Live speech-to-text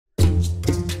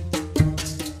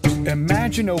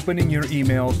Imagine opening your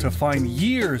email to find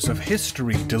years of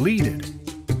history deleted.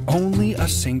 Only a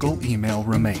single email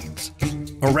remains.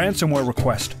 A ransomware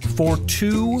request for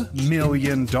 $2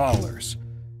 million.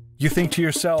 You think to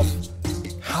yourself,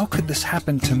 how could this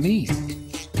happen to me?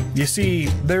 You see,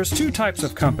 there's two types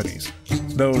of companies.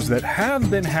 Those that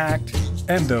have been hacked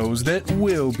and those that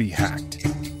will be hacked.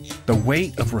 The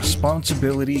weight of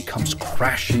responsibility comes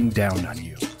crashing down on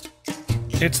you.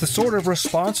 It's the sort of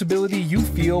responsibility you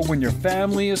feel when your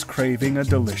family is craving a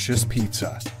delicious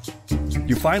pizza.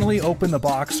 You finally open the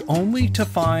box only to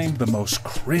find the most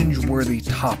cringeworthy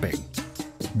topping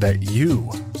that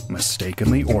you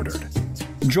mistakenly ordered.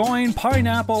 Join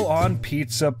Pineapple on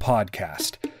Pizza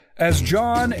podcast as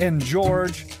John and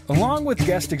George, along with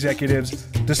guest executives,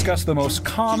 discuss the most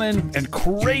common and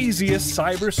craziest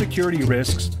cybersecurity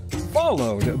risks,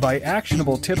 followed by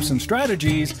actionable tips and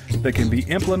strategies that can be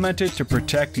implemented to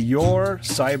protect your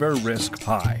cyber risk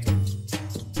pie.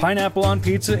 Pineapple on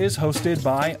Pizza is hosted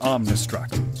by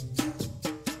Omnistruck.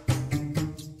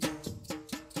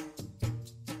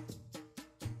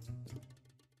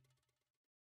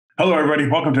 Hello, everybody.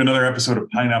 Welcome to another episode of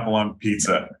Pineapple on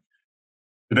Pizza.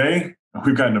 Today,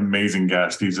 we've got an amazing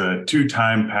guest. He's a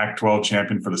two-time Pac-12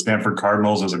 champion for the Stanford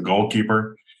Cardinals as a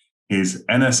goalkeeper. He's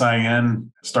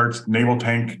NSIN, starts naval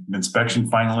tank inspection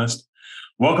finalist.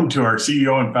 Welcome to our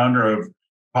CEO and founder of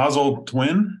Causal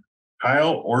Twin,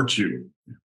 ButKyle Orciuch.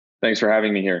 Thanks for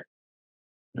having me here.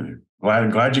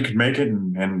 Glad you could make it,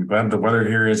 and glad the weather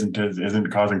here isn't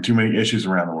causing too many issues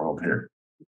around the world here.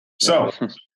 So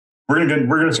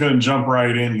we're just going to jump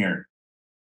right in here.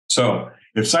 So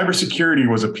if cybersecurity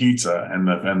was a pizza and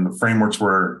the frameworks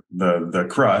were the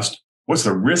crust, what's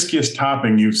the riskiest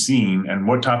topping you've seen, and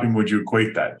what topping would you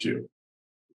equate that to?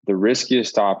 The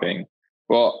riskiest topping?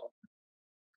 Well,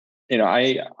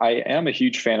 I am a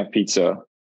huge fan of pizza,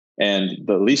 and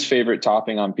the least favorite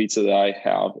topping on pizza that I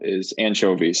have is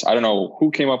anchovies. I don't know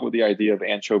who came up with the idea of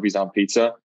anchovies on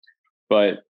pizza,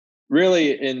 but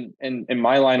really in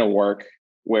my line of work,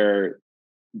 where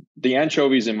the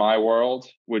anchovies in my world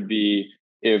would be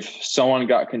if someone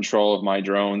got control of my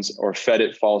drones or fed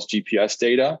it false GPS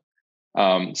data.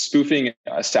 Spoofing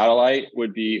a satellite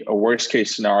would be a worst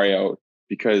case scenario,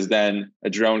 because then a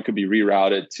drone could be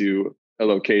rerouted to a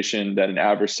location that an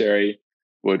adversary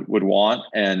would want.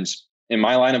 And in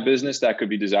my line of business, that could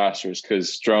be disastrous,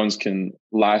 because drones can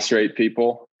lacerate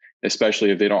people, especially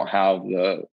if they don't have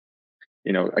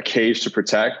a cage to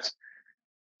protect.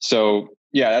 So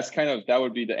yeah, that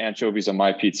would be the anchovies on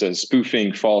my pizza,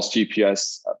 spoofing false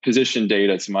GPS position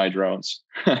data to my drones.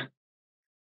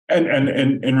 And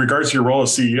in regards to your role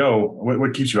as CEO,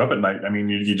 what keeps you up at night? I mean,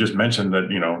 you just mentioned that,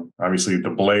 obviously the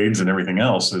blades and everything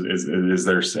else is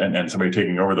there, and somebody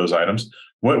taking over those items.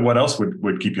 What else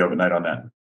would keep you up at night on that?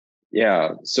 Yeah.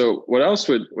 So what else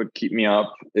would keep me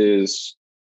up is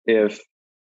if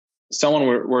someone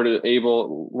were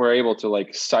able to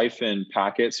like siphon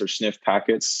packets or sniff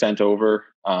packets sent over,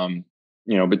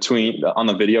 between on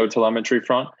the video telemetry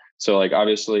front. So like,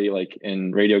 obviously, like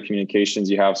in radio communications,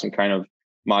 you have some kind of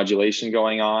modulation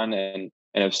going on. And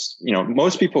if,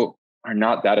 most people are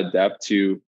not that adept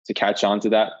to catch on to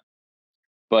that.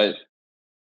 But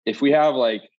if we have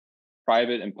like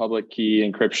private and public key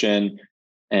encryption,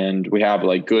 and we have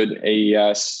like good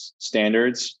AES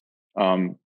standards,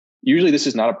 usually this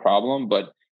is not a problem.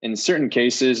 But in certain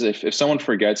cases, if someone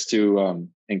forgets to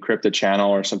encrypt a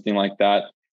channel or something like that,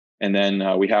 and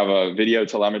then we have a video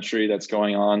telemetry that's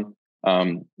going on,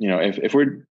 if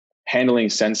we're handling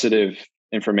sensitive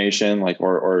information, like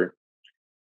or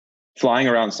flying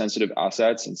around sensitive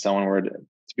assets, and someone were to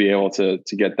be able to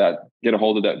get a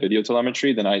hold of that video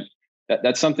telemetry, then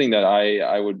that's something that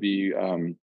I would be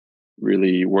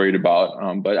really worried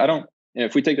about. But I don't.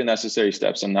 If we take the necessary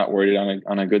steps, I'm not worried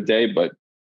on a good day. But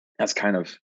that's kind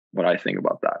of what I think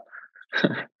about that.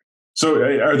 So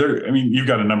you've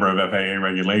got a number of FAA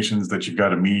regulations that you've got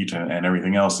to meet and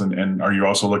everything else. And are you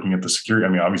also looking at the security? I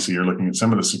mean, obviously you're looking at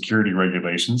some of the security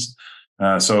regulations.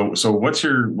 So what's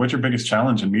your biggest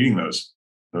challenge in meeting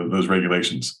those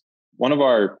regulations? One of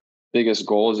our biggest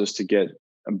goals is to get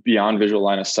a beyond visual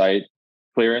line of sight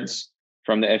clearance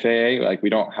from the FAA. Like, we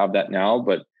don't have that now,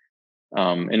 but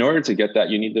in order to get that,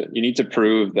 you need to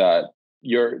prove that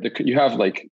you have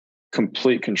like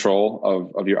complete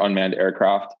control of your unmanned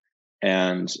aircraft,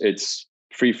 and it's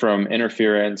free from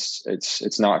interference.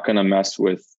 It's not going to mess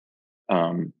with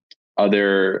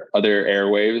other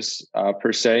airwaves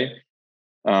per se.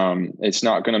 It's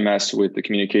not going to mess with the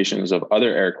communications of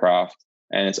other aircraft,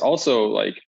 and it's also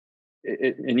like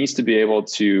it needs to be able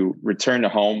to return to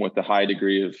home with a high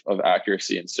degree of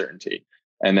accuracy and certainty.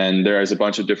 And then there is a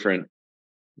bunch of different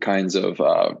kinds of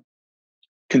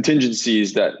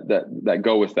contingencies that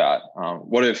go with that.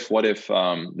 What if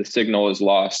the signal is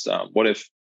lost? What if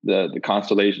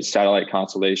the satellite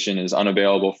constellation is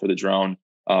unavailable for the drone?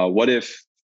 What if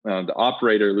the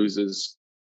operator loses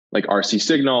like RC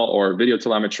signal or video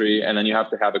telemetry, and then you have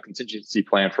to have a contingency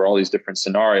plan for all these different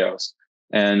scenarios.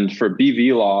 And for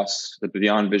BV loss, the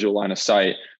beyond visual line of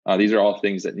sight, these are all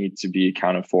things that need to be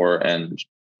accounted for and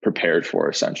prepared for,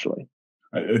 essentially.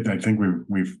 I think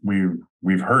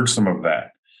we've heard some of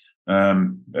that,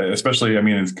 especially. I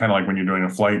mean, it's kind of like when you're doing a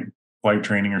flight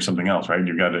training or something else, right?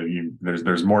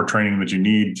 There's more training that you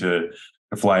need to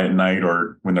fly at night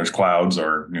or when there's clouds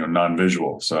or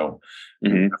non-visual. So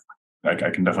I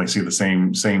can definitely see the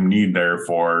same need there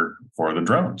for the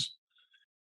drones.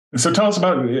 So tell us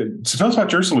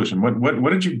about your solution. What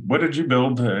did you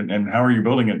build and how are you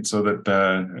building it so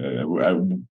that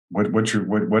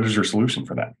what is your solution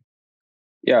for that?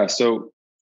 Yeah. So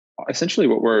essentially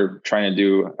what we're trying to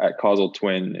do at Causal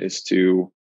Twin is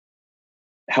to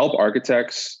help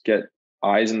architects get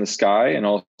eyes in the sky and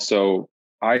also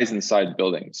eyes inside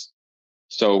buildings.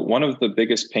 So one of the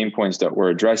biggest pain points that we're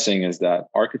addressing is that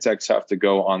architects have to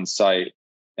go on site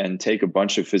and take a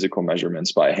bunch of physical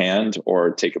measurements by hand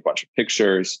or take a bunch of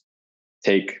pictures,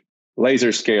 take laser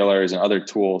scalers and other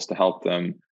tools to help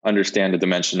them understand the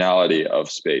dimensionality of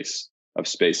spaces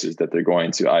that they're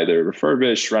going to either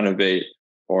refurbish, renovate,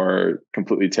 or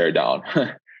completely tear down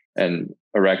and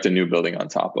erect a new building on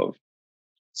top of.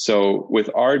 So with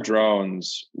our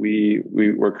drones,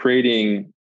 we're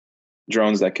creating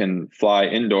drones that can fly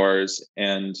indoors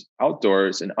and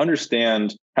outdoors and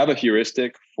have a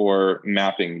heuristic for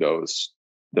mapping those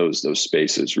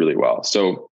spaces really well.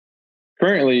 So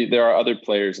currently there are other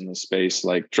players in the space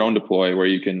like Drone Deploy, where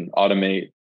you can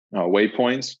automate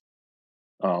waypoints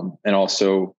and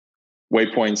also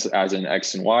waypoints as an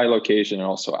X and Y location and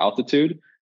also altitude.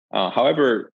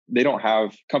 However,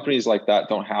 companies like that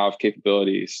don't have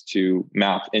capabilities to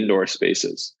map indoor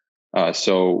spaces.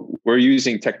 So we're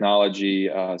using technology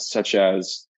such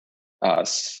as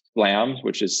SLAM,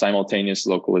 which is simultaneous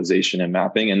localization and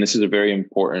mapping. And this is a very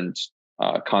important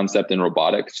concept in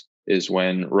robotics, is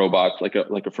when robots,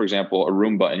 for example, a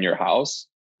Roomba in your house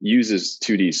uses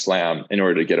 2D SLAM in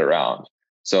order to get around.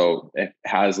 So it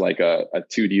has like a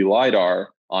 2D LiDAR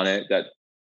on it that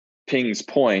pings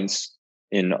points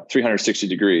in 360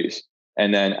 degrees.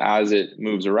 And then as it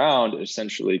moves around, it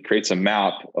essentially creates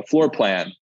a floor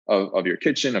plan of your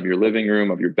kitchen, of your living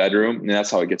room, of your bedroom, and that's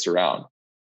how it gets around.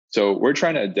 So we're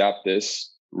trying to adapt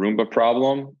this Roomba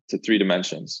problem to 3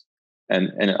 dimensions,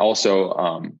 and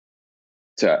also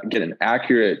to get an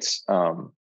accurate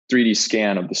 3D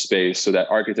scan of the space so that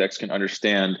architects can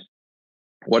understand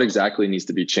what exactly needs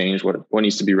to be changed, what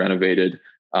needs to be renovated,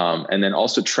 and then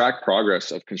also track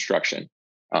progress of construction.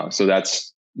 So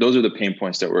those are the pain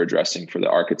points that we're addressing for the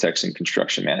architects and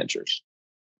construction managers.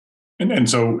 And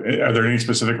so are there any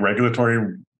specific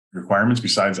regulatory requirements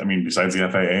besides the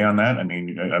FAA on that? I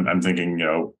mean, I'm thinking,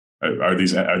 are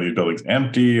these buildings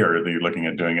empty, or are they looking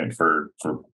at doing it for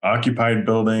occupied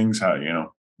buildings?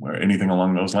 How, anything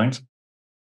along those lines?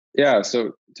 Yeah.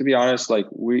 So to be honest, like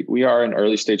we are an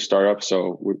early stage startup.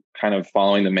 So we're kind of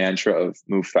following the mantra of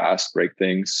move fast, break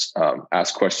things,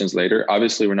 ask questions later.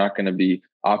 Obviously, we're not going to be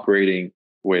operating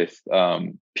with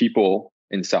people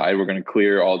inside. We're going to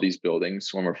clear all these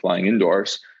buildings when we're flying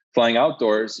indoors. Flying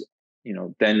outdoors,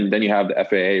 then you have the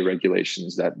FAA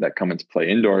regulations that come into play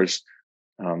indoors.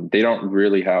 They don't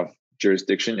really have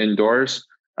jurisdiction indoors,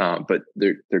 but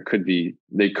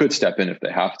they could step in if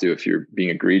they have to, if you're being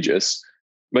egregious.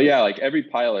 But yeah, like every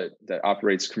pilot that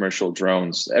operates commercial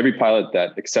drones, every pilot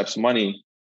that accepts money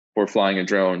for flying a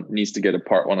drone needs to get a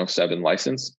Part 107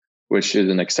 license, which is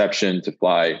an exception to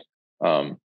fly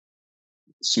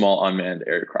small unmanned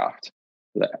aircraft.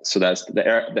 So that's the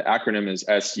acronym is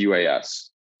SUAS,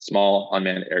 Small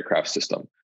Unmanned Aircraft System.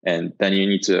 And then you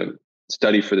need to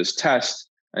study for this test,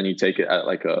 and you take it at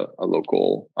like a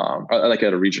local, like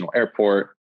at a regional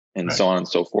airport, and right, so on and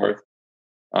so forth.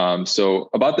 So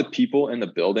about the people in the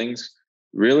buildings,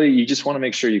 really, you just want to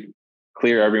make sure you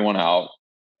clear everyone out,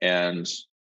 and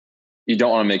you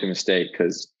don't want to make a mistake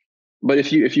but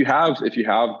if you have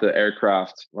the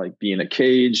aircraft like be in a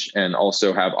cage and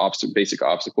also have basic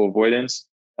obstacle avoidance,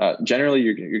 generally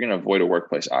you're going to avoid a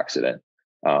workplace accident.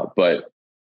 But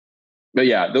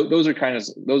yeah, those are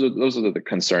the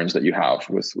concerns that you have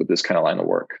with this kind of line of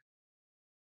work.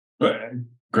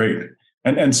 Great.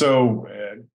 And so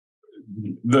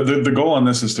the goal on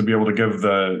this is to be able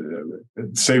to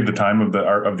save the time of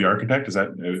the architect. Is that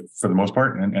for the most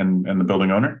part, and the building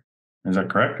owner? Is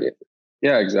that correct?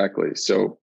 Yeah, exactly.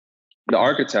 So the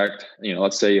architect,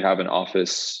 let's say you have an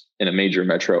office in a major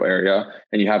metro area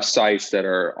and you have sites that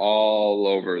are all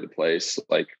over the place,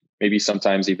 like maybe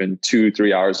sometimes even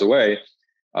 2-3 hours away.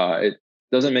 It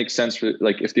doesn't make sense for,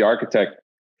 like, if the architect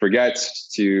forgets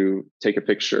to take a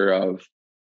picture of,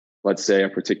 let's say, a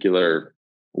particular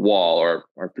wall or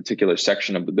a particular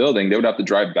section of the building, they would have to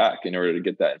drive back in order to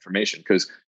get that information,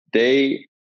 because they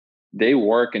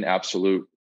work in absolute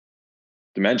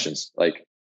dimensions. Like,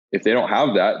 if they don't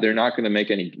have that, they're not going to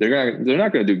make any, they're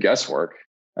not going to do guesswork.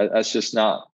 That's just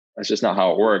not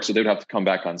how it works. So they would have to come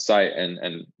back on site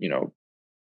and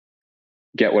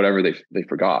get whatever they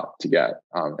forgot to get.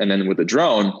 And then with the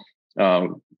drone,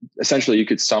 essentially you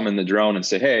could summon the drone and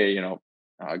say, hey,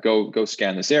 go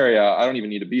scan this area. I don't even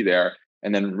need to be there.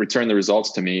 And then return the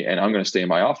results to me. And I'm going to stay in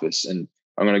my office and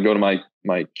I'm going to go to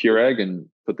my Keurig and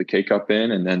put the K-Cup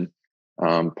in and then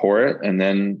pour it. And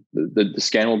then the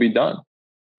scan will be done.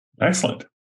 Excellent.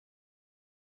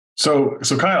 So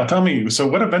Kyle, tell me, so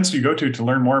what events do you go to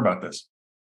learn more about this?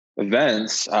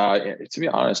 Events, to be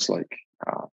honest,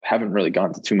 haven't really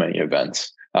gone to too many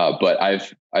events, but I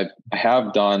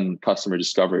have done customer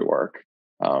discovery work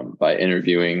by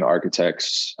interviewing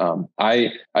architects.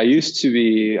 I used to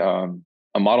be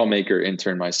a model maker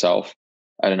intern myself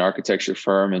at an architecture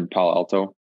firm in Palo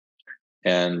Alto,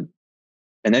 and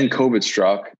then COVID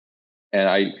struck, and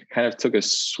I kind of took a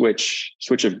switch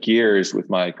of gears with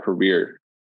my career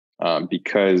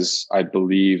because I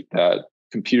believe that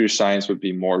computer science would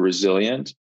be more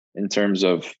resilient in terms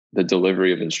of the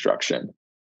delivery of instruction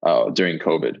during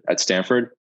COVID at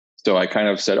Stanford. So I kind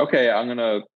of said, okay,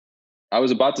 I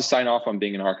was about to sign off on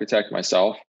being an architect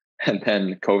myself. And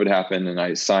then COVID happened and I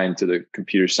assigned to the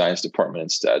computer science department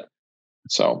instead.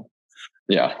 So,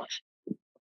 yeah.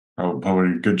 Oh,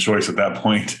 probably a good choice at that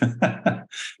point.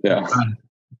 Yeah.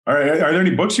 All right. Are there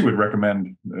any books you would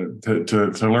recommend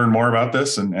to learn more about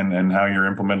this and how you're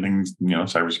implementing,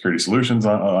 cybersecurity solutions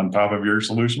on top of your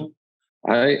solution?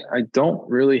 I don't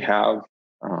really have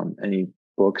any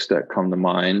books that come to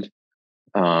mind.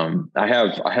 I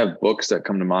have books that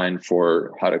come to mind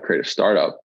for how to create a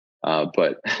startup,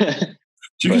 but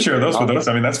you can share those with us.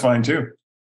 I mean, that's fine too.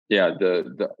 Yeah,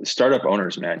 the startup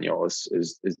owner's manual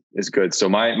is good. So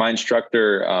my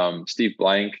instructor, Steve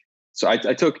Blank. So I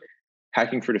took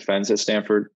Hacking for Defense at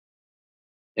Stanford,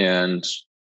 and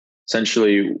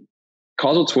essentially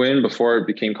Causal Twin, before it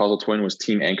became Causal Twin, was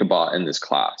Team Ankabot in this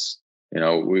class.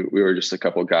 We were just a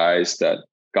couple of guys that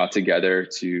got together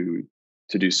to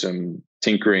do some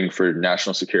tinkering for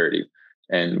national security.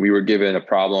 And we were given a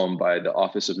problem by the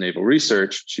Office of Naval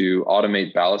Research to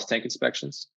automate ballast tank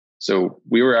inspections. So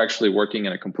we were actually working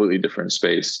in a completely different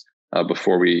space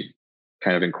before we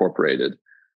kind of incorporated.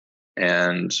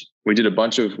 And we did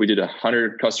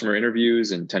 100 customer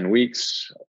interviews in 10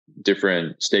 weeks,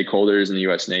 different stakeholders in the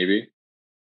US Navy.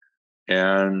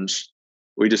 And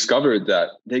we discovered that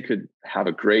they could have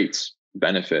a great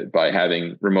benefit by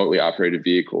having remotely operated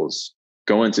vehicles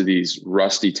go into these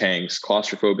rusty tanks,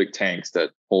 claustrophobic tanks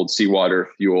that hold seawater,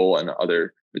 fuel, and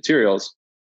other materials.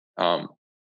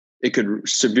 It could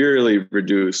severely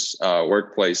reduce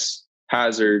workplace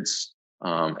hazards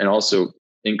and also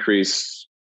increase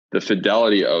the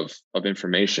fidelity of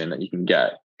information that you can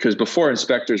get. Because before,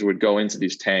 inspectors would go into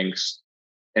these tanks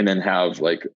and then have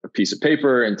like a piece of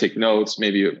paper and take notes,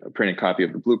 maybe a printed copy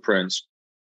of the blueprints.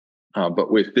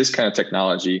 But with this kind of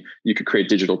technology, you could create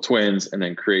digital twins and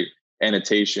then create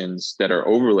annotations that are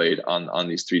overlaid on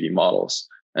these 3D models.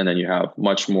 And then you have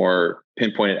much more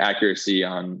pinpointed accuracy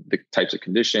on the types of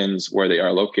conditions, where they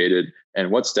are located, and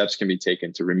what steps can be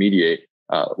taken to remediate,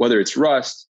 whether it's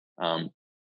rust,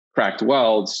 cracked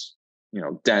welds,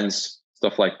 dents,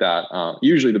 stuff like that.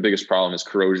 Usually the biggest problem is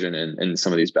corrosion in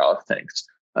some of these ballast tanks.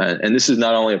 And this is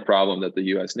not only a problem that the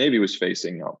US Navy was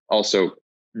facing, also,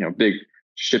 big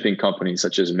shipping companies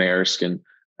such as Maersk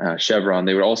and Chevron,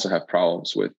 they would also have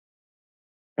problems with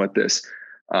this.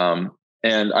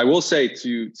 And I will say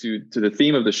to the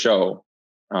theme of the show,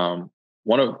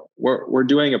 we're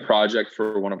doing a project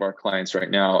for one of our clients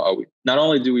right now. Not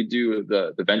only do we do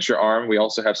the venture arm, we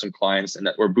also have some clients and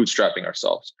that we're bootstrapping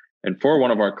ourselves. And for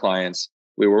one of our clients,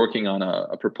 we were working on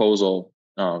a proposal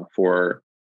for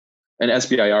an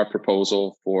SBIR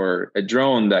proposal for a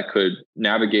drone that could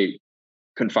navigate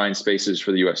confined spaces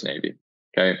for the US Navy.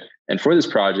 Okay. And for this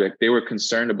project, they were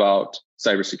concerned about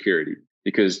cybersecurity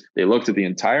because they looked at the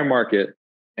entire market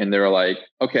and they were like,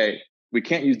 okay, we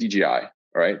can't use DJI. All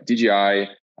right. DJI,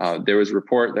 there was a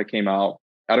report that came out.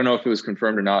 I don't know if it was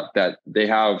confirmed or not, that they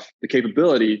have the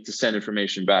capability to send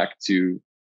information back to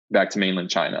mainland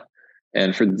China.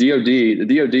 And for the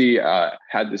DoD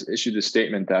had issued this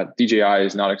statement that DJI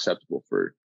is not acceptable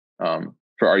for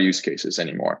for our use cases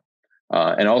anymore.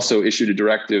 And also issued a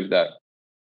directive that,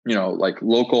 like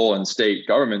local and state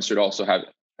governments should also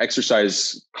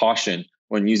exercise caution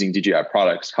when using DJI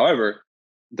products. However,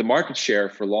 the market share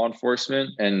for law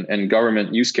enforcement and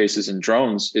government use cases in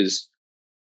drones is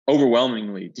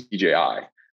overwhelmingly DJI.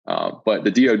 But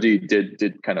the DoD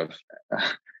did kind of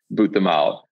boot them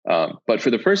out. But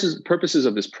for the purposes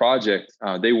of this project,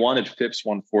 they wanted FIPS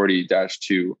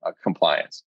 140-2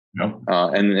 compliance. Yep.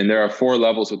 And there are 4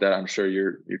 levels with that. I'm sure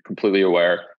you're completely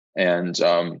aware. And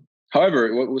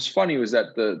however, what was funny was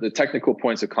that the technical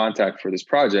points of contact for this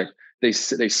project, they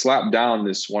slapped down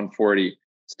this 140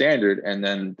 standard, and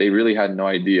then they really had no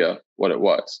idea what it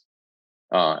was.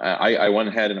 I went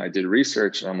ahead and I did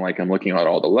research, and I'm looking at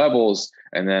all the levels,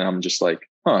 and then I'm just like,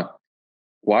 I'm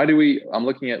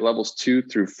looking at levels 2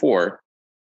 through 4,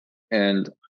 and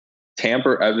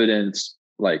tamper evidence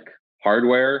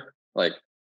hardware,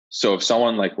 so if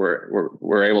someone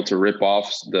were able to rip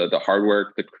off the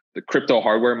hardware, the crypto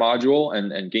hardware module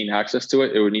and gain access to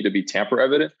it, it would need to be tamper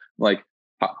evident.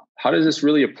 How does this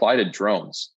really apply to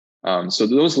drones? So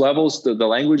those levels, the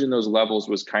language in those levels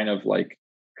was kind of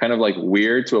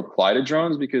weird to apply to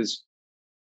drones, because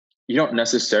you don't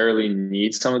necessarily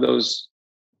need some of those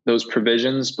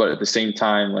provisions, but at the same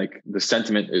time, the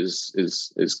sentiment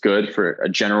is good for a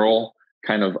general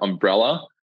kind of umbrella.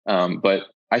 But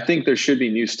I think there should be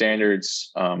new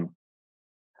standards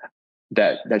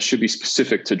that should be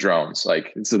specific to drones.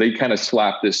 So they kind of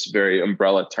slap this very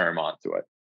umbrella term onto it.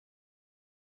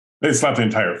 They slap the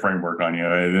entire framework on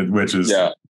you, which is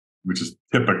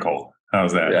typical.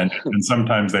 How's that? Yeah. And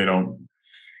sometimes they don't.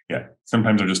 Yeah,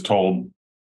 sometimes they're just told,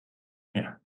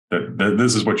 that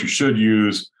this is what you should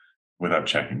use without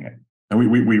checking it, and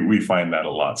we find that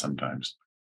a lot sometimes.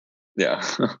 Yeah.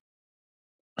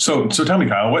 So tell me,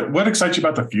 Kyle, what excites you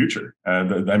about the future?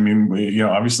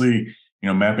 Obviously,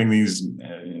 mapping these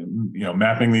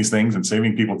things and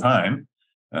saving people time.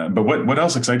 But what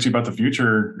else excites you about the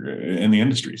future in the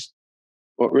industries?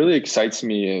 What really excites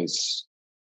me is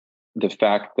the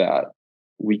fact that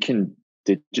we can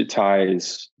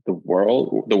digitize the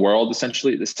world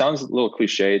essentially. This sounds a little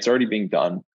cliche. It's already being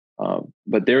done.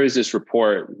 But there is this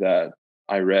report that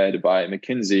I read by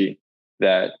McKinsey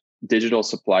that digital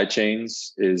supply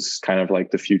chains is kind of like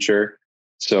the future.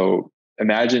 So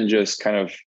imagine just kind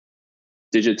of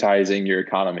digitizing your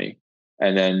economy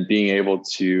and then being able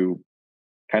to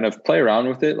kind of play around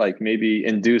with it, maybe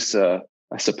induce a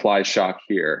supply shock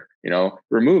here,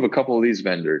 remove a couple of these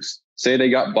vendors. Say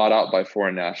they got bought out by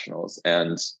foreign nationals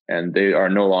and they are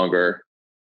no longer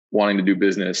wanting to do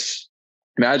business.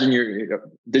 Imagine your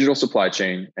digital supply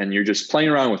chain and you're just playing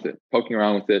around with it, poking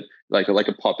around with it like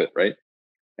a puppet, right?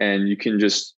 And you can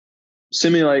just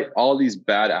simulate all these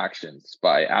bad actions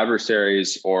by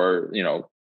adversaries or,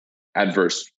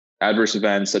 adverse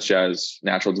events such as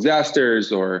natural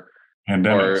disasters or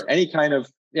any kind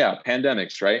of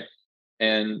pandemics, right?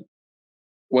 And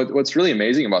what's really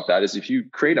amazing about that is if you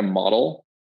create a model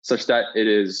such that it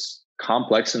is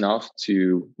complex enough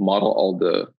to model all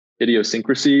the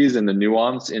idiosyncrasies and the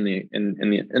nuance in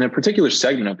a particular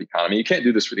segment of the economy. You can't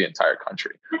do this for the entire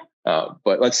country,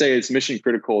 but let's say it's mission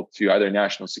critical to either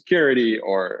national security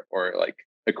or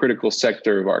a critical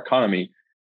sector of our economy.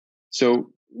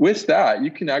 So with that,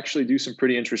 you can actually do some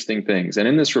pretty interesting things. And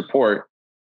in this report,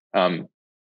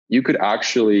 you could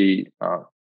actually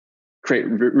create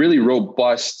really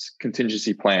robust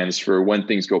contingency plans for when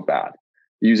things go bad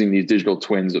using these digital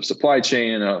twins of supply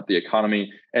chain and the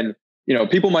economy. And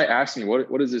people might ask me,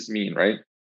 what does this mean, right?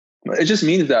 It just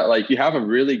means that you have a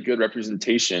really good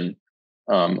representation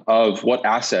of what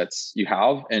assets you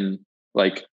have and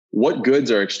what goods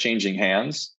are exchanging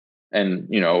hands and,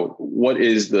 what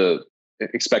is the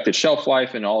expected shelf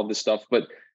life and all of this stuff. But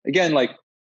again,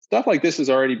 stuff like this has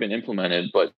already been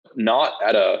implemented, but not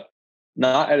at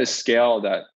a scale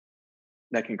that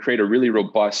can create a really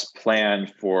robust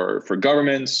plan for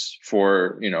governments,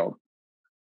 for,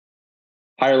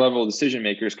 higher level decision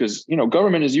makers, because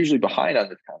government is usually behind on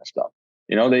this kind of stuff.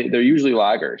 They're usually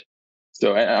laggard.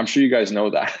 So I'm sure you guys know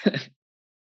that.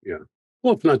 Yeah.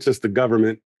 Well, it's not just the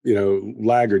government,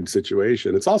 laggard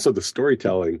situation. It's also the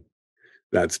storytelling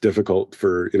that's difficult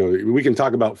for, we can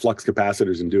talk about flux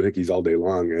capacitors and doohickeys all day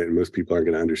long, and most people aren't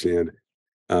going to understand.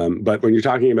 But when you're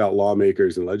talking about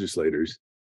lawmakers and legislators,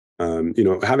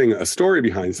 having a story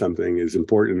behind something is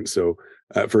important. So,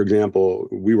 for example,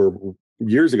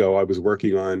 years ago, I was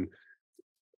working on,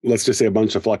 let's just say, a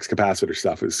bunch of flux capacitor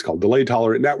stuff. It's called delay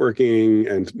tolerant networking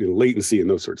and latency and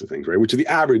those sorts of things, right? Which the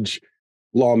average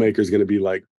lawmaker is going to be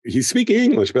like, he's speaking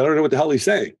English, but I don't know what the hell he's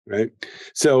saying, right?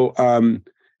 So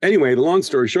Anyway, the long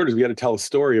story short is we had to tell a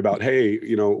story about, hey,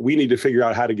 we need to figure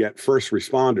out how to get first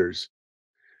responders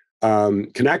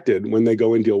connected when they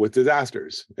go and deal with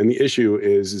disasters. And the issue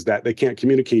is that they can't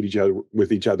communicate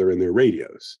with each other in their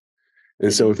radios.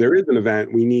 And so if there is an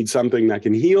event, we need something that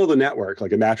can heal the network,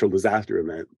 like a natural disaster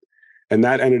event. And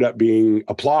that ended up being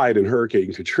applied in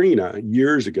Hurricane Katrina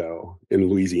years ago in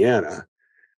Louisiana.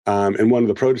 And one of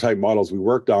the prototype models we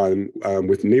worked on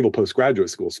with Naval Postgraduate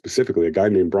School, specifically a guy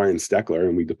named Brian Steckler,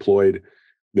 and we deployed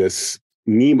this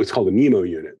what's called a NEMO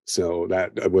unit. So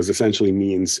that was essentially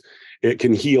means it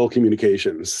can heal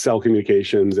communications, cell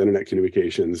communications, internet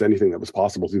communications, anything that was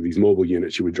possible through these mobile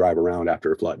units you would drive around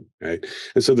after a flood, right?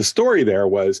 And so the story there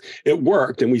was it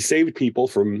worked, and we saved people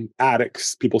from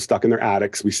attics, people stuck in their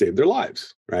attics. We saved their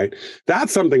lives, right?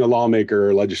 That's something a lawmaker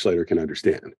or legislator can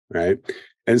understand, right?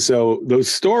 And so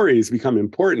those stories become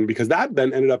important because that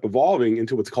then ended up evolving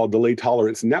into what's called delay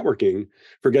tolerance networking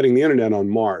for getting the internet on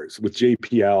Mars with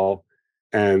JPL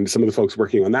and some of the folks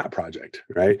working on that project,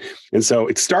 right? And so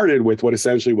it started with what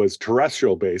essentially was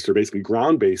terrestrial-based or basically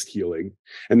ground-based healing,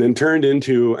 and then turned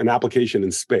into an application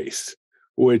in space,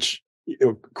 which,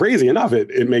 crazy enough,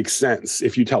 it makes sense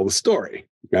if you tell the story,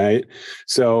 right?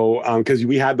 So, because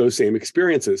we had those same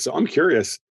experiences. So I'm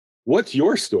curious, what's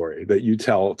your story that you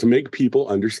tell to make people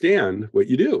understand what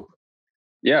you do?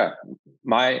 Yeah,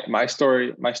 my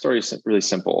story is really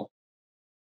simple.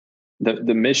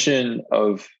 The mission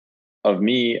of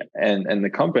me and the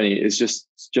company is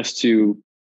just to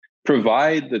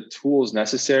provide the tools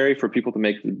necessary for people to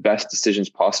make the best decisions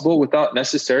possible without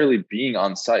necessarily being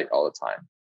on site all the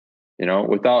time,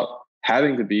 without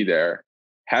having to be there,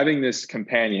 having this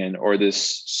companion or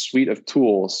this suite of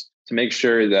tools to make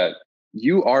sure that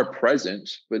you are present,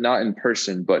 but not in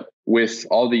person, but with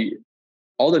all the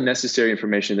necessary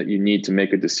information that you need to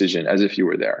make a decision as if you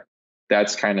were there.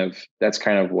 That's kind of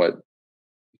what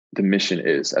the mission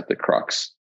is at the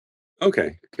crux.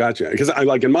 Okay, gotcha. Because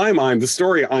in my mind, the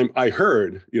story I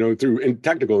heard, through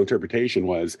technical interpretation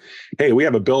was, hey, we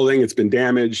have a building, it's been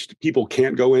damaged, people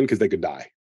can't go in because they could die.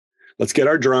 Let's get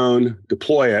our drone,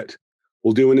 deploy it.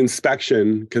 We'll do an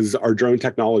inspection because our drone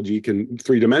technology can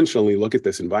 3-dimensionally look at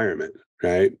this environment,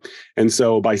 right? And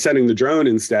so by sending the drone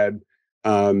instead,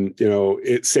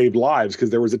 it saved lives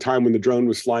because there was a time when the drone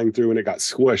was flying through and it got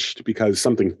squished because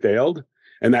something failed,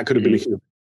 and that could have been a human.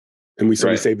 And we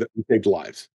saved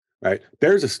lives, right?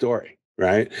 There's a story,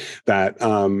 right? That,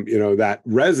 that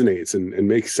resonates and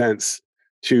makes sense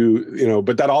to,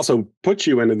 but that also puts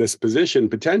you into this position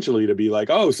potentially to be like,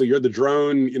 oh, so you're the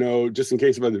drone, just in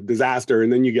case of a disaster.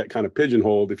 And then you get kind of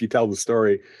pigeonholed if you tell the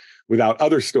story without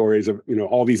other stories of,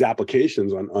 all these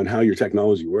applications on how your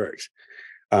technology works,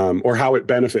 or how it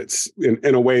benefits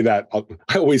in a way that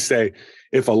I always say,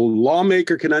 if a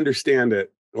lawmaker can understand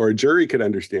it or a jury could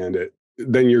understand it,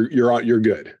 then you're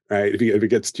good, right? If it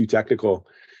gets too technical,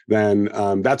 then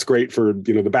that's great for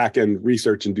the back end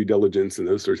research and due diligence and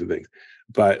those sorts of things.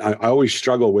 But I always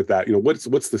struggle with that.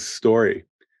 What's the story,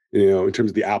 in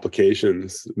terms of the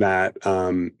applications that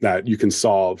that you can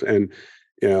solve, and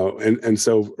and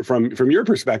so from your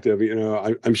perspective,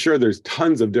 I'm sure there's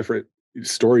tons of different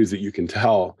stories that you can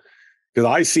tell, because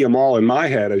I see them all in my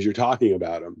head as you're talking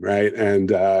about them, right? And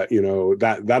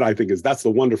that I think that's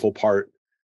the wonderful part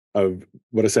of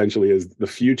what essentially is the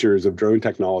futures of drone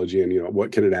technology, and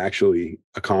what can it actually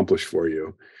accomplish for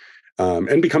you,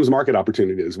 and becomes market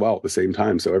opportunity as well at the same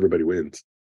time, so everybody wins.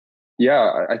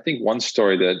 Yeah, I think one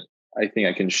story that I think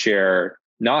I can share,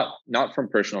 not from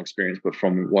personal experience, but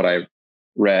from what I've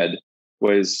read,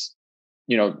 was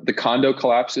the condo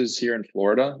collapses here in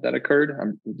Florida that occurred.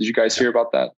 Did you guys hear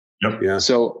about that? Yep. Yeah.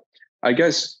 So I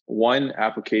guess one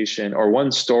application or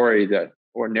one story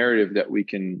or narrative that we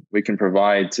can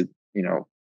provide to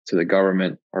the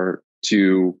government or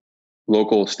to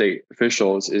local state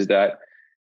officials is that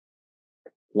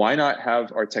why not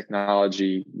have our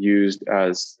technology used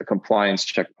as a compliance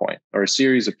checkpoint or a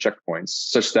series of checkpoints,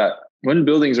 such that when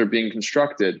buildings are being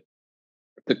constructed,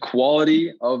 the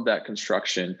quality of that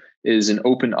construction is an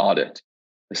open audit,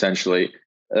 essentially.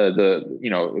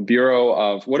 The bureau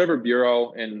of whatever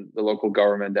bureau in the local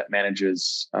government that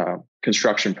manages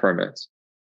construction permits,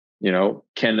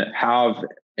 can have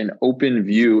an open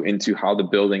view into how the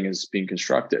building is being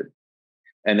constructed.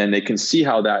 And then they can see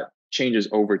how that changes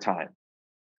over time,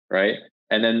 right?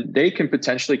 And then they can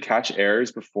potentially catch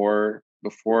errors before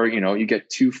you get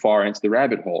too far into the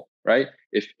rabbit hole, right?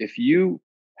 If you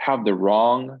have the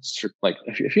wrong,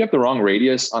 if you have the wrong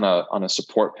radius on a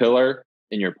support pillar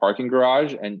in your parking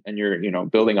garage and you're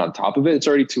building on top of it, it's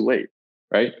already too late,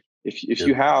 right? If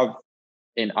you have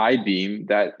an I-beam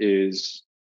that is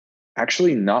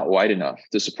actually not wide enough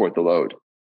to support the load,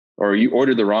 or you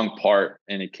ordered the wrong part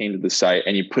and it came to the site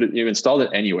and you installed it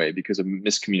anyway because of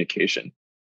miscommunication.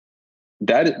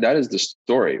 That is the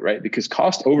story, right? Because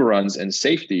cost overruns and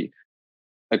safety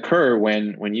occur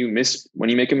when you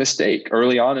make a mistake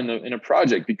early on in a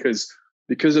project because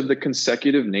of the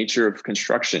consecutive nature of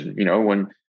construction.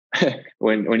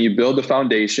 When you build the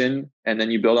foundation and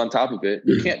then you build on top of it,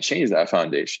 you can't change that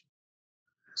foundation.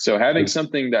 So having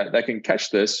something that can catch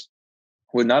this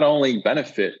would not only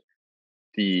benefit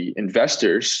the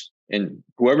investors and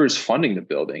whoever's funding the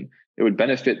building, it would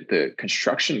benefit the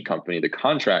construction company, the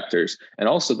contractors, and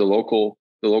also the local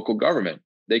government.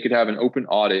 They could have an open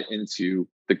audit into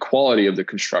the quality of the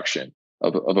construction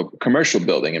of a commercial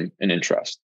building and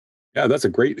interest. Yeah, that's a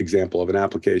great example of an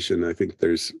application. I think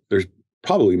there's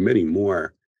probably many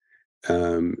more.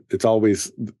 It's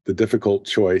always the difficult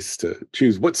choice to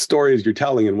choose what stories you're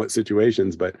telling in what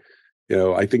situations. But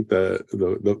I think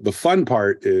the fun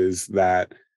part is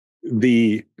that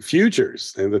the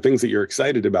futures and the things that you're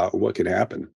excited about, what can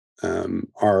happen,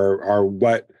 are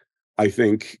what I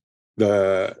think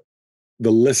the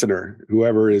listener,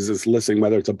 whoever is listening,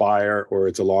 whether it's a buyer or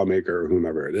it's a lawmaker or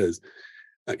whomever it is,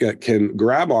 can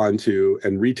grab onto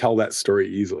and retell that story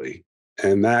easily.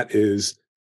 And that is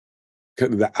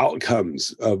kind of the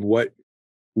outcomes of what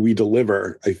we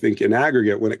deliver, I think, in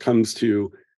aggregate when it comes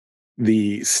to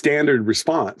the standard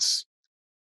response.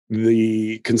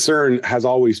 The concern has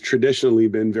always traditionally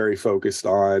been very focused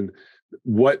on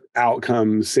what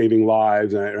outcomes, saving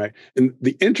lives, right? And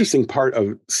the interesting part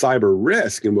of cyber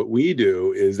risk and what we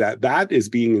do is that is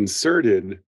being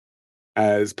inserted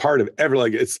as part of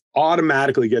it's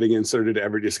automatically getting inserted to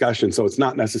every discussion. So it's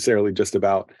not necessarily just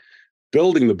about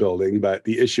building the building, but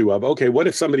the issue of, okay, what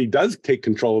if somebody does take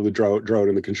control of the drone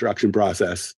in the construction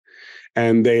process,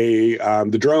 and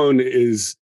the drone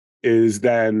is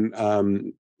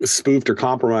then spoofed or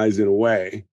compromised in a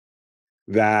way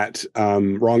that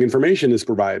wrong information is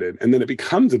provided, and then it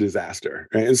becomes a disaster,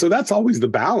 right? And so that's always the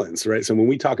balance, right? So when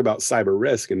we talk about cyber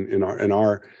risk in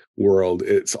our world,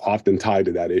 it's often tied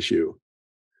to that issue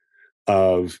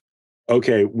of,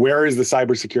 okay, where is the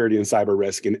cybersecurity and cyber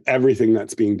risk in everything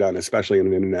that's being done, especially in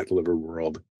an internet delivered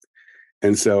world?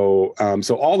 And so,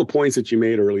 all the points that you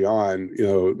made early on,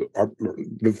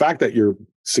 the fact that you're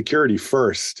security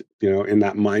first, in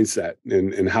that mindset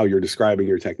and how you're describing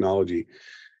your technology,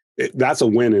 that's a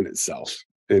win in itself.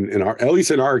 And at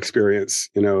least in our experience,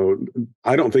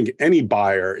 I don't think any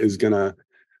buyer is going to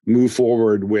move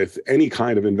forward with any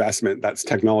kind of investment that's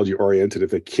technology oriented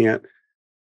if they can't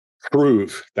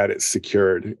prove that it's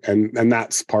secured, and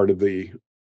that's part of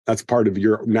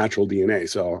your natural DNA.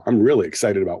 So I'm really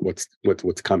excited about what's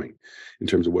coming in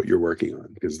terms of what you're working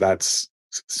on, because that's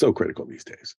so critical these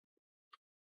days.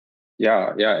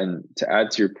 Yeah. And to add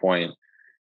to your point,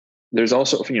 there's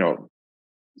also,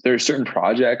 there are certain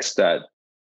projects that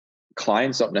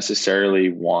clients don't necessarily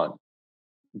want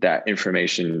that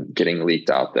information getting leaked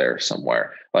out there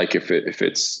somewhere. Like if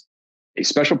it's a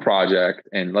special project,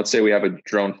 and let's say we have a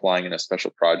drone flying in a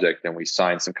special project and we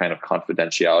sign some kind of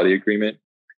confidentiality agreement,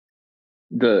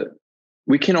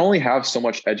 we can only have so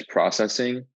much edge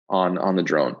processing on the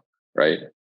drone, right?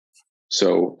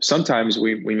 So sometimes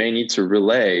we may need to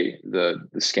relay the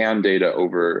scan data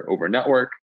over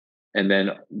network, and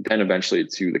then eventually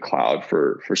to the cloud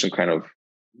for some kind of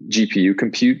GPU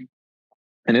compute.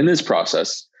 And in this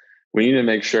process, we need to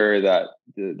make sure that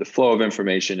the flow of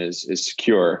information is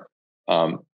secure,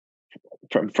 from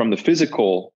the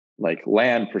physical, like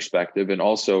land perspective, and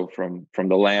also from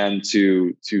the land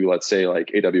to let's say like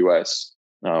AWS,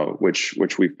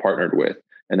 which we've partnered with,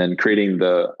 and then creating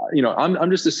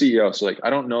I'm just the CEO, so like I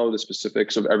don't know the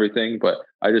specifics of everything, but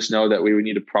I just know that we would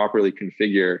need to properly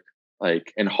configure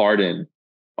and harden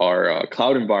our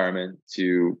cloud environment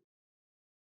to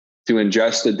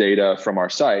ingest the data from our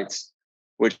sites,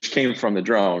 which came from the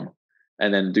drone,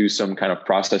 and then do some kind of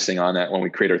processing on that when we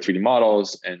create our 3D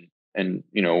models, and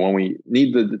when we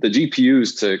need the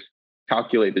GPUs to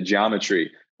calculate the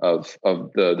geometry of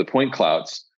the point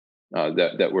clouds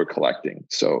that we're collecting.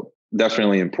 So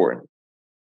definitely important.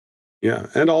 Yeah,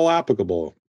 and all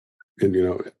applicable.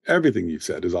 And everything you've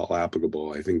said is all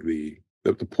applicable. I think the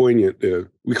poignant,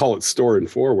 we call it store and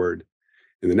forward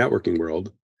in the networking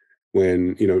world.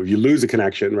 When you lose a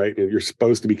connection, right? You're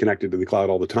supposed to be connected to the cloud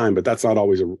all the time, but that's not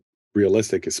always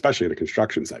realistic, especially at a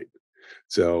construction site.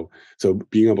 So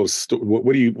being able to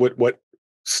what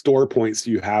store points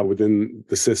do you have within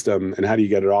the system, and how do you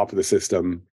get it off of the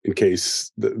system in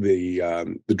case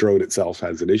the drone itself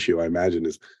has an issue? I imagine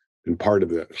has been part of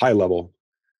the high level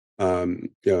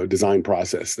design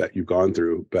process that you've gone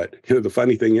through. But the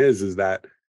funny thing is that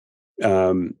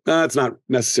It's not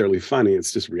necessarily funny,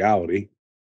 it's just reality,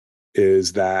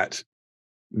 is that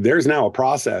there's now a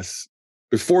process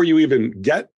before you even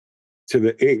get to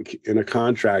the ink in a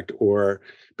contract, or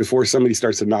before somebody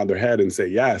starts to nod their head and say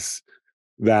yes,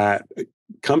 that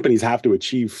companies have to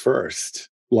achieve first,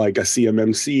 like a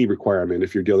CMMC requirement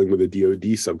if you're dealing with a DoD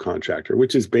subcontractor,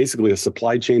 which is basically a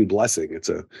supply chain blessing. It's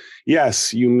a,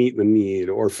 yes, you meet the need,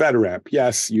 or FedRAMP,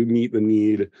 yes, you meet the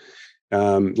need,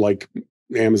 like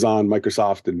Amazon,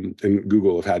 Microsoft, and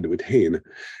Google have had to attain,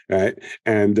 right?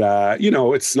 And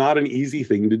it's not an easy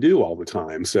thing to do all the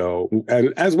time. So,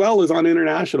 and as well as on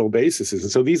international bases,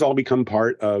 and so these all become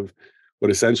part of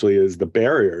what essentially is the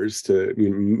barriers to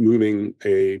moving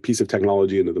a piece of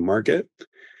technology into the market.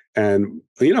 And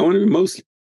most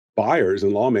buyers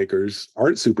and lawmakers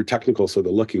aren't super technical, so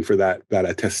they're looking for that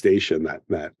attestation,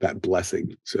 that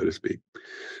blessing, so to speak.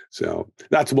 So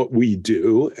that's what we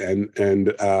do, and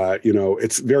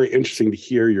it's very interesting to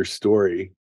hear your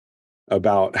story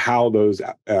about how those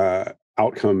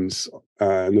outcomes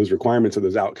and those requirements of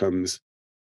those outcomes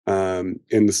in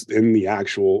the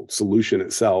actual solution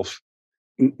itself,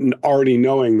 already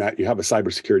knowing that you have a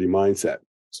cybersecurity mindset.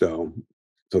 So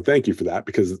thank you for that,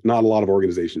 because not a lot of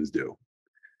organizations do.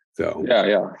 So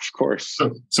yeah, of course.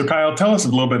 So Kyle, tell us a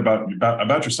little bit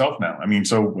about yourself now. I mean,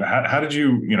 so how did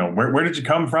you, where did you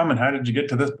come from, and how did you get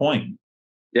to this point?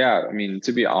 Yeah, I mean,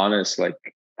 to be honest, like,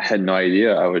 I had no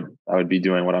idea I would be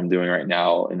doing what I'm doing right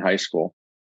now in high school.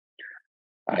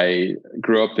 I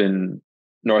grew up in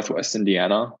Northwest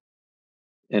Indiana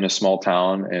in a small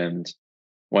town, and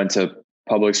went to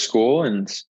public school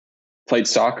and played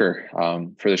soccer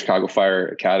for the Chicago Fire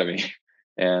Academy,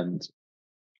 and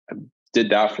did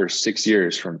that for 6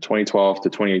 years, from 2012 to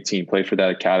 2018, played for that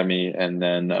academy. And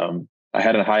then I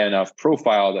had a high enough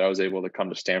profile that I was able to come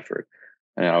to Stanford,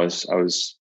 and I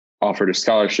was offered a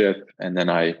scholarship. And then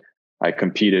I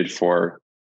competed for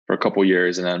a couple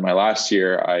years. And then my last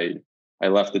year, I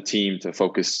left the team to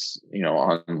focus,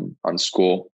 on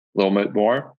school a little bit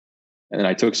more. And then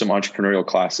I took some entrepreneurial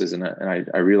classes, and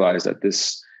I realized that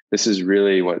this is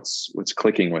really what's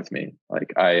clicking with me.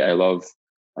 Like, I love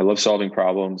solving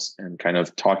problems and kind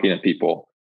of talking to people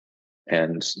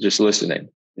and just listening,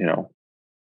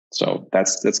 So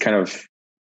that's kind of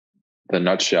the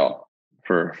nutshell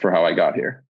for how I got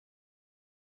here.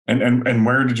 And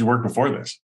where did you work before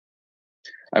this?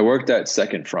 I worked at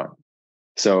Second Front.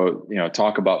 So,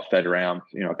 talk about FedRAMP,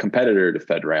 a competitor to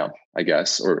FedRAMP, I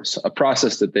guess, or a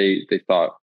process that they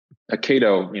thought a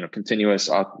CATO, continuous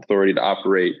authority to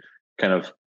operate, kind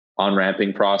of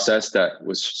on-ramping process that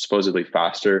was supposedly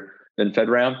faster than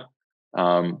FedRAMP.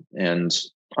 And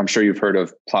I'm sure you've heard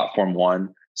of Platform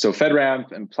One. So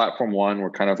FedRAMP and Platform One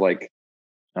were kind of like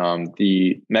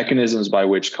the mechanisms by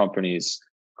which companies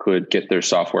could get their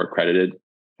software accredited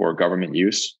for government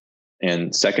use.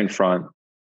 And Second Front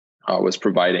was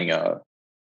providing a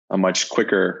much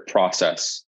quicker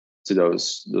process to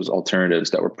those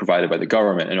alternatives that were provided by the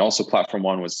government. And also Platform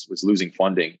One was losing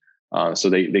funding. So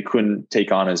they couldn't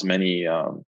take on as many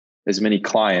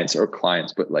clients,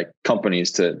 but like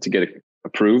companies to get it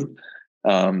approved.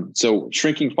 So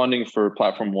shrinking funding for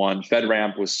Platform One.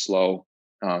 FedRAMP was slow.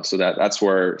 So that's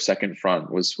where Second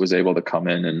Front was able to come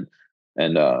in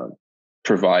and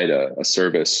provide a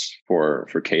service for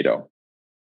CATO.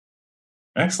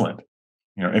 Excellent.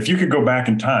 If you could go back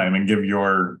in time and give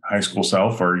your high school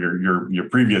self or your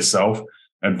previous self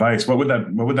advice, what would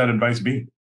that advice be?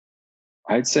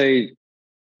 I'd say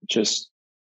just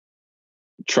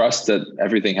trust that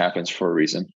everything happens for a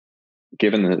reason.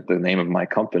 Given the name of my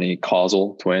company,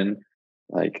 Causal Twin,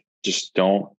 like, just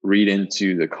don't read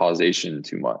into the causation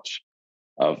too much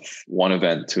of one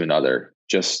event to another.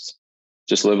 Just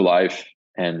live life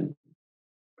and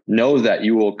know that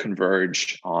you will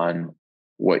converge on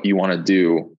what you want to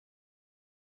do,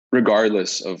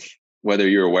 regardless of whether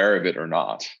you're aware of it or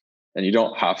not. And you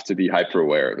don't have to be hyper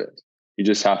aware of it. You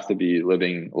just have to be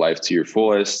living life to your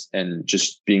fullest and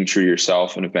just being true to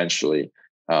yourself. And eventually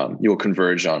you'll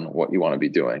converge on what you want to be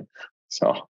doing.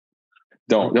 So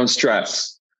don't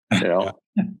stress,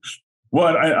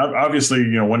 Well,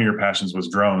 obviously, one of your passions was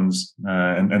drones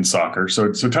and soccer.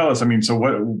 So tell us, so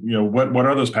what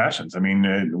are those passions?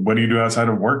 What do you do outside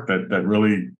of work that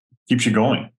really keeps you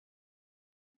going?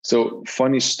 So,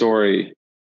 funny story.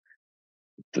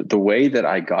 The way that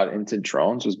I got into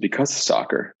drones was because of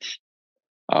soccer.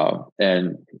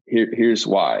 And here's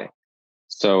why.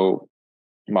 So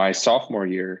my sophomore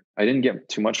year, I didn't get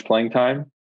too much playing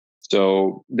time.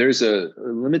 So there's a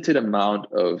limited amount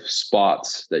of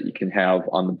spots that you can have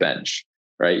on the bench,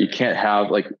 right? You can't have,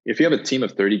 like, if you have a team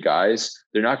of 30 guys,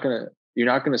 you're not going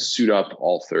to suit up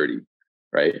all 30,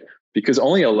 right? because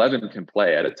only 11 can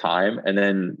play at a time. And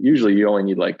then usually you only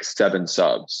need like 7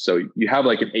 subs. So you have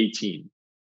like an 18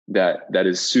 that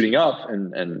is suiting up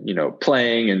and, you know,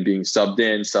 playing and being subbed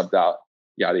in, subbed out,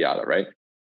 yada, yada. Right.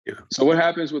 Yeah. So what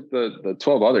happens with the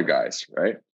 12 other guys,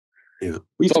 right? Yeah.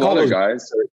 We used 12 to call other those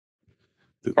guys.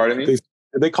 Pardon me?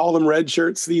 They call them red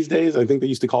shirts these days. I think they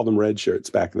used to call them red shirts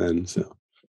back then. So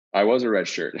I was a red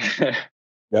shirt.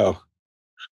 Yeah.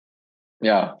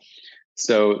 Yeah.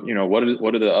 So, you know, what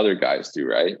do the other guys do,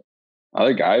 right?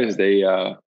 Other guys, they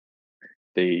you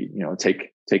know,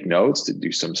 take notes, to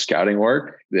do some scouting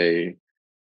work. They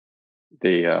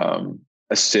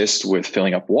assist with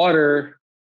filling up water,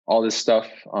 all this stuff,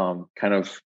 kind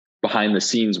of behind the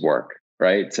scenes work,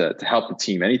 right? To help the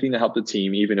team, anything to help the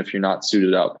team, even if you're not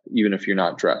suited up, even if you're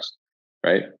not dressed,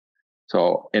 right?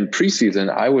 So in preseason,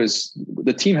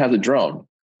 the team has a drone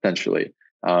essentially,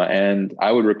 and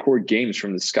I would record games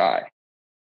from the sky.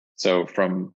 So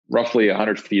from roughly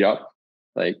 100 feet up,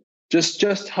 like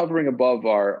just hovering above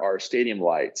our stadium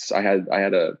lights, I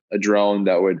had a drone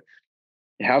that would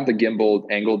have the gimbal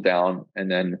angled down and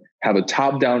then have a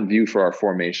top-down view for our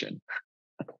formation.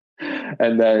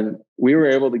 And then we were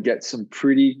able to get some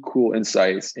pretty cool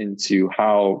insights into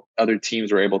how other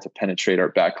teams were able to penetrate our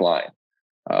back line.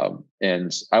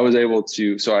 And I was able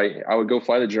to, so I would go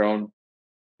fly the drone,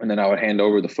 and then I would hand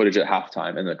over the footage at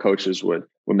halftime, and the coaches would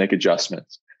make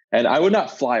adjustments. And I would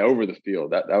not fly over the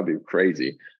field. That would be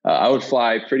crazy. I would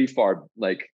fly pretty far,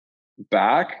 like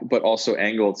back, but also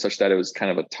angled such that it was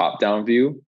kind of a top-down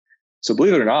view. So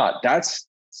believe it or not,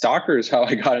 soccer is how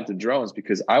I got into drones,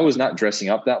 because I was not dressing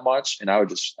up that much, and I would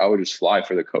just fly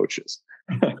for the coaches.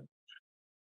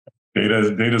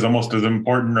 Data is almost as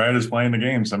important, right, as playing the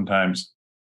game sometimes.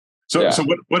 So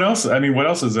what else? I mean, what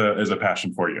else is a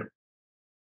passion for you?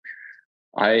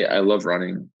 I love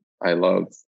running. I love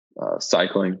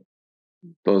cycling.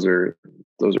 Those are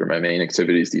my main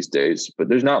activities these days, but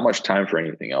there's not much time for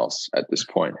anything else at this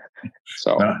point.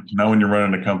 So not when you're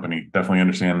running a company. Definitely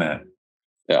understand that.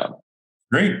 Yeah.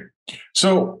 Great.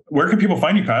 So where can people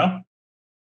find you, Kyle?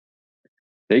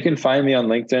 They can find me on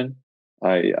LinkedIn.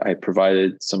 I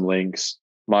provided some links.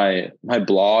 My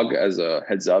blog, as a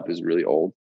heads up, is really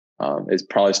old. It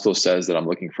probably still says that I'm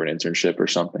looking for an internship or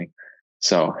something.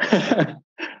 So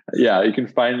yeah, you can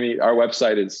find me. Our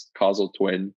website is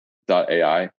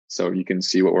causaltwin.ai. So you can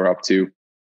see what we're up to,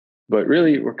 but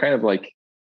really we're kind of like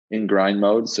in grind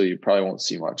mode. So you probably won't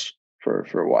see much for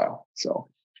a while. So.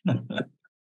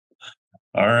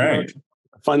 All right.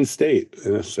 Fun state.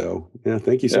 So yeah,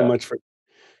 thank you so much for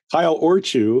Kyle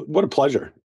Orciuch. What a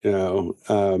pleasure. You know,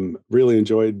 really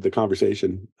enjoyed the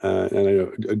conversation. And I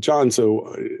know John,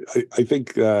 so I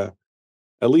think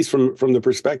at least from the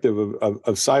perspective of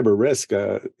cyber risk,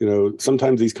 you know,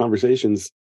 sometimes these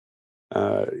conversations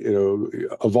you know,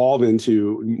 evolve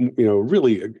into, you know,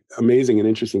 really amazing and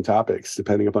interesting topics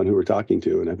depending upon who we're talking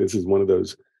to. And I think this is one of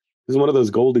those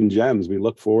golden gems. We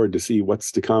look forward to see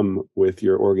what's to come with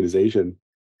your organization,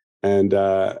 and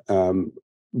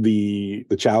the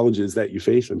challenges that you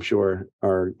face, I'm sure,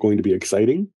 are going to be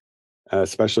exciting,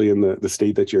 especially in the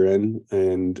state that you're in.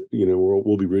 And you know,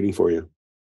 we'll be rooting for you.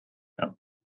 Yeah.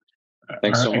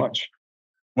 Thanks so much.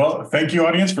 Well, thank you,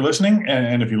 audience, for listening.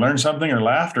 And if you learned something or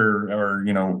laughed or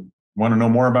you know, want to know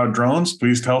more about drones,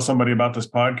 please tell somebody about this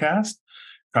podcast.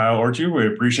 Kyle Orciuch, we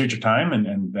appreciate your time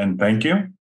and thank you.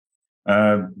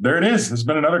 There it is. This has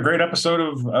been another great episode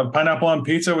of Pineapple on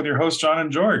Pizza with your hosts, John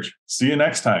and George. See you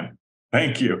next time.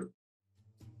 Thank you.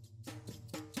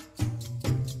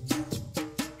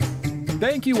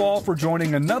 Thank you all for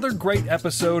joining another great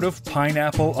episode of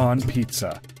Pineapple on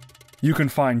Pizza. You can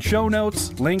find show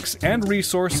notes, links, and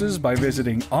resources by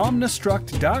visiting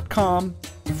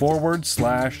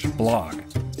omnistruct.com/blog.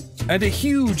 And a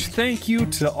huge thank you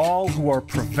to all who are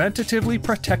preventatively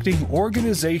protecting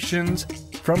organizations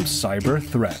from cyber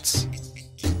threats.